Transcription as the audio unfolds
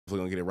definitely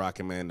gonna get it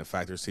rocking, man. The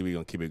Factorz TV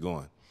gonna keep it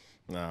going.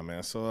 Nah,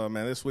 man. So,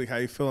 man, this week, how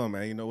you feeling,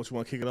 man? You know, what you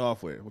want to kick it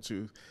off with? What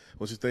you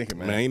thinking,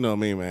 man? Man, you know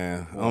me,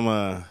 man.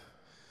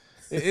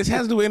 It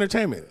has to do with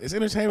entertainment. It's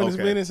entertainment, it's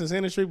business, it's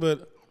industry,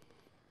 but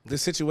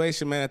this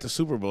situation, man, at the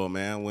Super Bowl,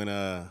 man, when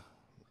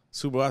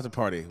Super Bowl after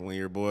party, when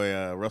your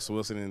boy Russell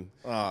Wilson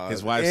and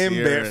his wife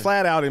Ciara,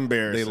 flat out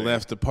embarrassing. They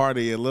left the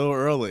party a little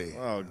early.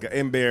 Oh,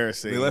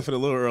 embarrassing. They left it a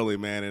little early,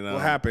 man. And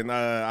what happened?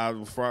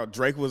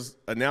 Drake was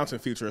announcing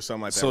Future or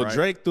something like that, So right?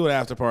 Drake threw an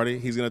after party.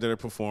 He's going to there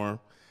to perform.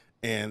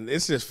 And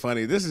it's just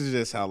funny. This is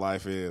just how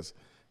life is.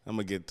 I'm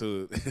going to get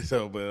to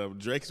it. But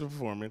Drake's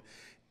performing.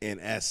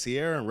 And as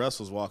Ciara and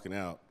Russell's walking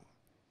out,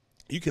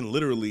 you can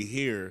literally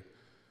hear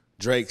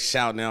Drake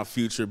shouting out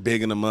Future,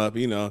 bigging him up,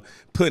 you know,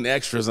 putting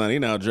extras on. You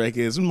know how Drake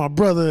is. My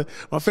brother,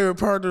 my favorite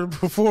partner to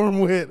perform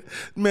with.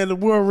 Man, the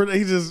world,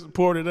 he just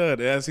poured it on.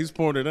 As he's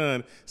pouring it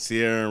on,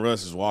 Ciara and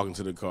Russ is walking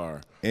to the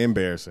car.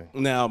 Embarrassing.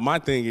 Now, my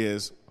thing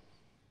is,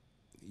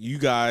 you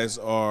guys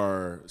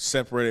are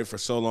separated for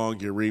so long,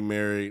 you're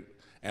remarried.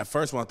 At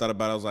first, when I thought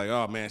about it, I was like,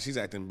 oh, man, she's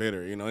acting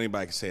bitter. You know,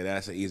 anybody can say that.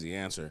 That's an easy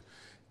answer.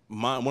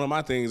 One of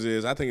my things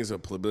is, I think it's a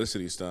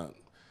publicity stunt.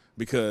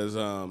 Because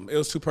it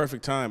was too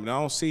perfect time. And I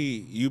don't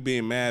see you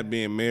being mad,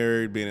 being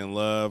married, being in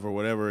love, or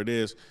whatever it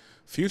is.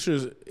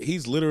 Future's,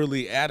 he's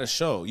literally at a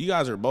show. You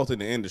guys are both in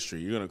the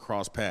industry. You're going to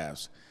cross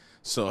paths.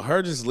 So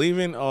her just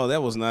leaving, oh,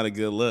 that was not a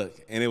good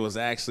look. And it was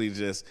actually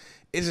just,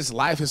 it's just,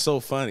 life is so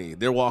funny.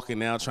 They're walking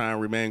now trying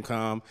to remain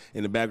calm.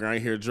 In the background,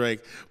 you hear Drake,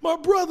 my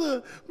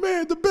brother,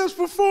 man, the best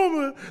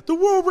performer, the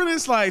world. And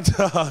it's like,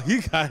 dog,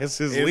 you guys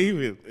just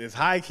leaving. It's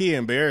high-key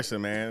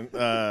embarrassing, man.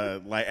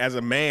 Like, as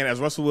a man, as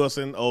Russell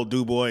Wilson, old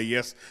dude boy,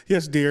 yes,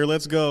 dear,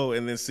 let's go.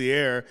 And then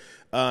Ciara,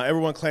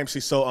 everyone claims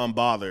she's so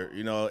unbothered,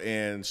 you know,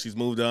 and she's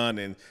moved on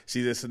and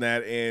she this and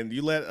that. And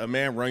you let a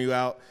man run you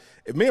out.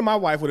 If me and my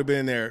wife would have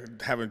been there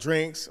having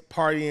drinks,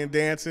 partying,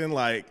 dancing,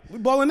 like we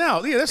balling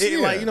out. Yeah, that's it.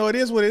 Like, you know, it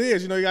is what it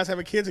is. You know, you guys have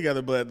a kid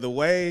together, but the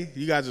way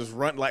you guys just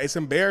run, like, it's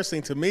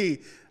embarrassing to me.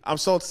 I'm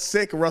so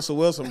sick of Russell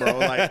Wilson, bro.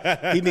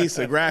 Like, he needs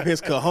to grab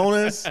his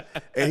cojones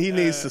and he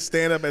needs to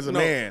stand up as a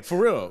man. For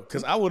real.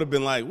 Because I would have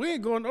been like, we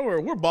ain't going nowhere.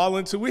 We're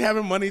balling too. We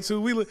having money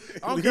too.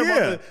 I don't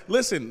care about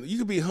listen, you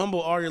can be humble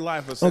all your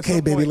life, but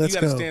okay, baby, let's go.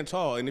 You got to go. stand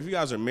tall. And if you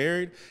guys are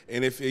married,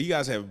 and if you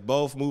guys have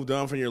both moved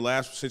on from your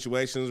last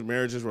situations,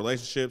 marriages,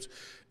 relationships,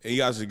 and you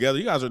guys are together,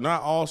 you guys are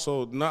not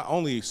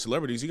only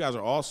celebrities, you guys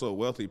are also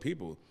wealthy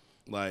people.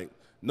 Like,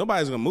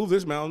 nobody's going to move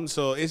this mountain.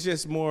 So it's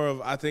just more of,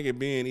 I think, it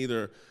being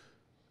either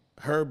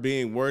her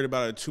being worried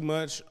about it too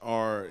much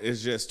or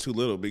it's just too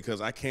little,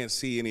 because I can't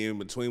see any in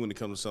between when it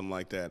comes to something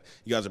like that.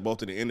 You guys are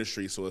both in the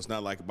industry, so it's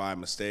not like by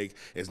mistake.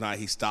 It's not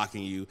he's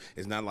stalking you.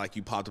 It's not like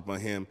you popped up on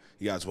him.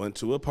 You guys went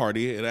to a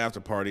party, an after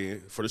party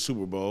for the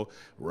Super Bowl.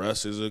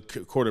 Russ is a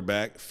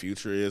quarterback.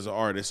 Future is an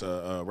artist,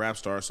 a rap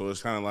star. So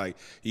it's kind of like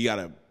you got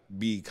to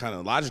be kind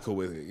of logical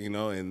with it, you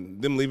know,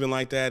 and them leaving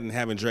like that and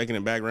having Drake in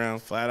the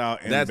background, flat out,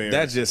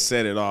 that just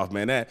set it off,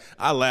 man. That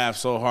I laughed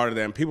so hard at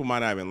that, and people might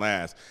not even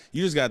laugh.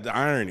 You just got the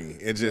irony.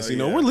 It's just, you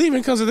know, we're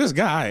leaving because of this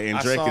guy, and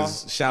Drake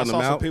is shouting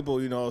them out. I saw some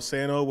people, you know,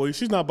 saying, oh, well,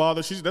 she's not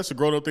bothered. That's a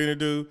grown-up thing to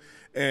do.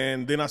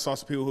 And then I saw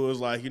some people who was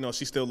like, you know,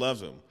 she still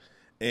loves him.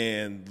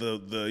 And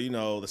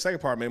the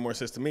second part made more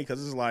sense to me,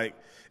 because it's like,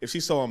 if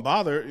she's so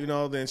unbothered, you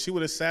know, then she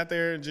would have sat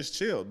there and just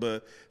chilled.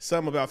 But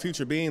something about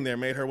Future being there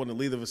made her want to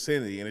leave the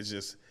vicinity, and it's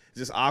just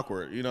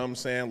awkward, you know what I'm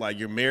saying? Like,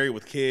 you're married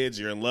with kids,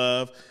 you're in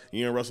love,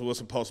 you and Russell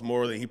Wilson post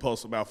more than he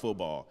posts about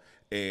football,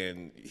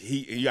 and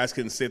you guys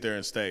couldn't sit there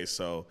and stay.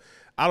 So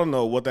I don't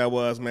know what that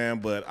was, man,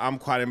 but I'm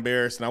quite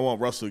embarrassed, and I want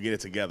Russell to get it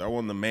together. I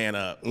want him to man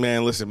up.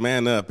 Man, listen,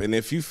 man up. And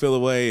if you feel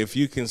away, if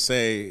you can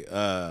say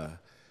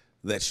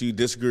that you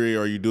disagree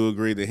or you do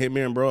agree, then hit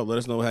me and bro up. Let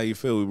us know how you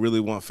feel. We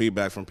really want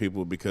feedback from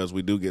people, because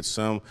we do get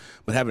some,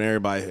 but having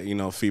everybody, you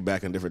know,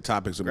 feedback on different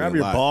topics would grab be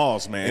a your lot.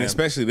 Balls, man. And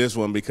especially this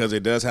one, because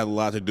it does have a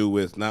lot to do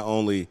with not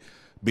only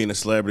being a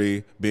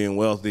celebrity, being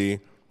wealthy,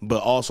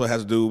 but also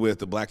has to do with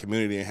the black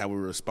community and how we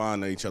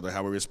respond to each other,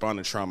 how we respond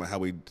to trauma, how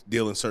we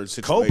deal in certain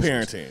situations.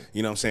 Co-parenting.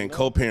 You know what I'm saying?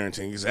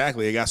 Co-parenting,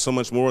 exactly. It got so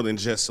much more than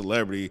just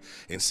celebrity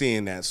and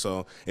seeing that.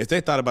 So if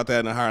they thought about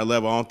that at a higher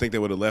level, I don't think they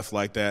would have left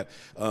like that.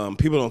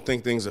 People don't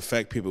think things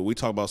affect people. We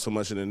talk about so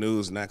much in the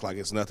news and act like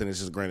it's nothing, it's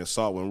just a grain of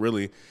salt, when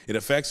really it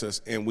affects us.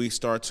 And we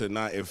start to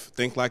not, if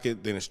think like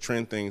it, then it's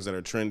trend things that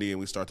are trendy, and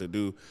we start to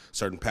do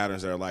certain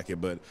patterns that are like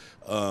it. But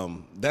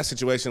that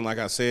situation, like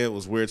I said,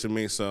 was weird to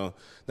me. So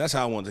that's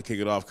how I wanted to kick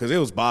it off, because it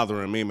was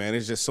bothering me, man.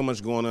 It's just so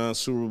much going on,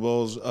 Super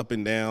Bowls up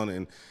and down,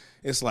 and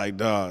it's like,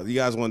 dog, you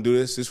guys want to do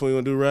this? This is what you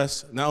want to do,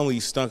 Russ? Not only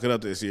you stunk it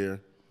up this year,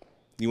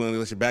 you want to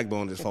let your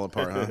backbone just fall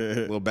apart, huh?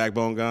 A little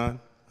backbone gone,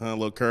 huh? A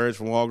little courage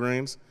from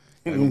Walgreens.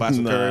 Go buy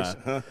some courage.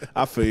 Huh?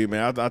 I feel you,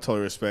 man. I totally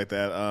respect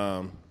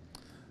that.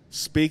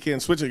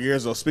 Switching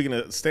gears though, speaking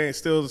of staying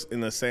still in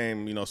the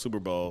same, you know, Super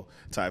Bowl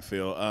type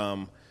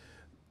feel.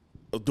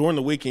 During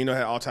the weekend, you know,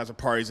 had all types of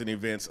parties and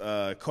events.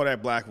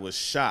 Kodak Black was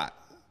shot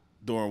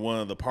during one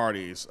of the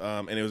parties,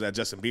 and it was at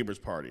Justin Bieber's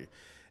party.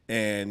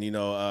 and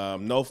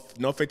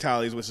no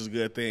fatalities, which is a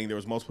good thing. There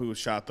was multiple people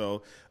shot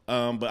though,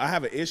 but I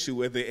have an issue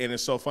with it, and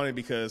it's so funny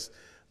because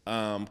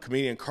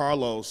comedian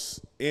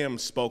Carlos M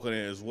spoke on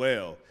it as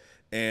well.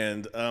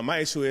 And my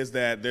issue is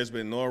that there's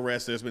been no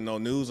arrest, there's been no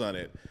news on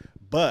it.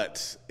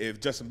 But if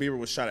Justin Bieber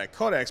was shot at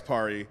Kodak's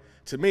party,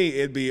 to me,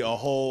 it'd be a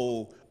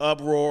whole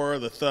uproar.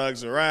 The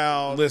thugs are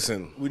out.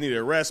 Listen, we need to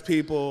arrest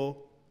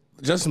people.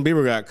 Justin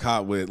Bieber got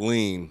caught with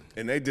lean.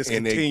 And they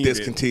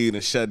discontinued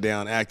and shut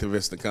down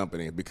activists, the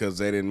company, because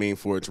they didn't mean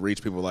for it to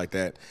reach people like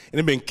that. And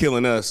they've been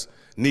killing us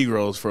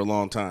Negroes for a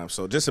long time.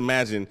 So just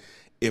imagine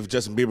if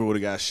Justin Bieber would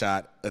have got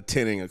shot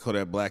attending a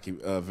Kodak Black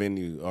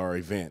venue or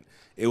event.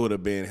 It would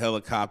have been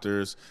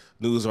helicopters,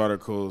 news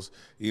articles,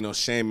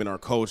 shaming our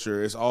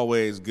culture. It's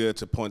always good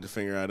to point the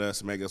finger at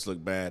us and make us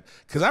look bad.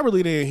 Because I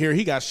really didn't hear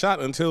he got shot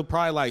until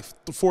probably like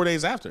 4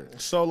 days after.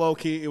 So low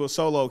key. It was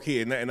so low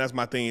key. And that's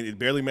my thing. It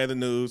barely made the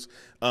news.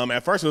 At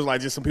first, it was like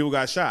just some people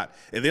got shot.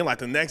 And then like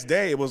the next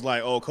day, it was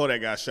like, oh,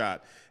 Kodak got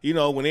shot.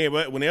 When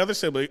the other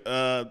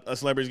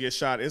celebrities get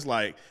shot, it's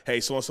like, hey,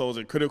 so-and-so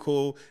is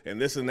critical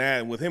and this and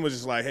that. And with him, it was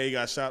just like, hey, he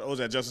got shot. Oh, it was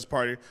at Justice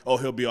Party. Oh,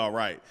 he'll be all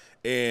right.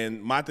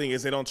 And my thing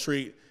is they don't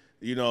treat,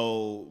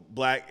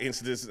 black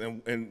incidents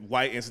and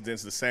white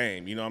incidents the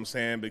same. You know what I'm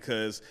saying?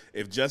 Because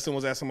if Justin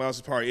was at somebody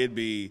else's party, it'd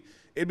be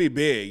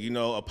big.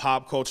 A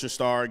pop culture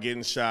star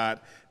getting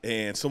shot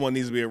and someone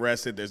needs to be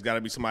arrested. There's got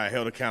to be somebody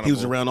held accountable. He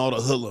was around all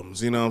the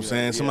hoodlums, you know what I'm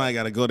saying? Somebody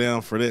got to go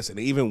down for this. And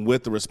even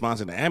with the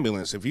response in the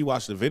ambulance, if you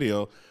watch the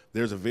video,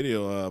 there's a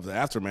video of the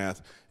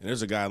aftermath, and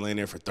there's a guy laying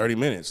there for 30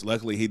 minutes.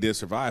 Luckily, he did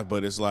survive,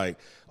 but it's like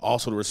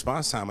also the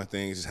response time of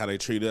things is how they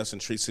treat us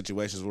and treat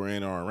situations we're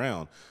in or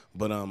around.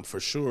 But for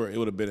sure, it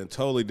would have been a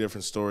totally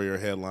different story or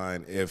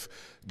headline if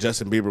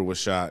Justin Bieber was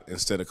shot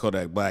instead of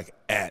Kodak Black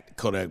at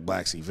Kodak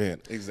Black's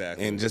event.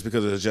 Exactly. And just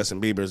because it's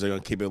Justin Bieber's, they're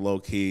going to keep it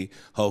low-key.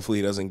 Hopefully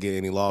he doesn't get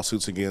any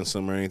lawsuits against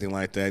him or anything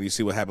like that. You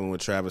see what happened with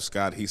Travis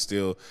Scott. He's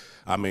still,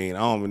 I don't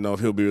even know if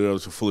he'll be able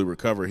to fully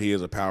recover. He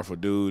is a powerful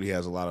dude. He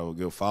has a lot of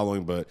good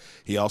following, but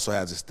he also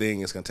has this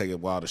thing. It's going to take a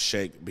while to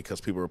shake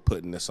because people are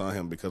putting this on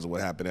him because of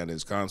what happened at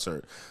his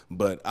concert.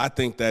 But I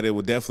think that it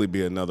would definitely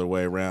be another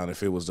way around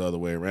if it was the other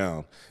way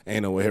around.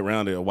 Ain't no way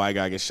around it. A white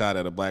guy gets shot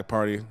at a black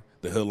party.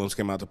 The hoodlums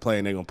came out to play,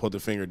 and they're going to put the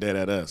finger dead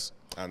at us.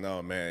 I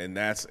know, man.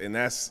 And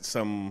that's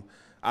some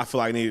I feel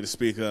like I needed to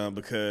speak on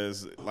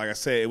because, like I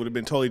said, it would have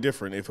been totally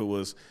different if it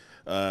was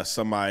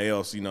somebody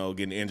else,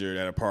 getting injured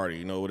at a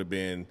party. It would have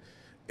been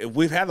 –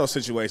 we've had those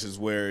situations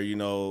where,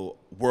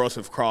 worlds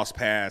have crossed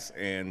paths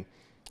and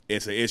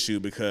it's an issue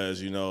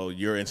because,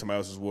 you're in somebody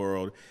else's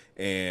world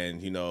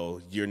and,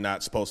 you're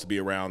not supposed to be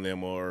around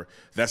them or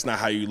that's not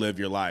how you live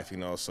your life,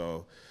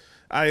 So –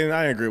 I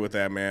agree with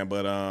that, man.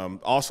 But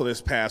also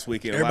this past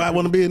weekend, everybody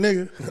want to be a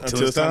nigga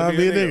until it's time to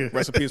be a nigga.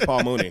 Rest in peace,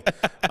 Paul Mooney.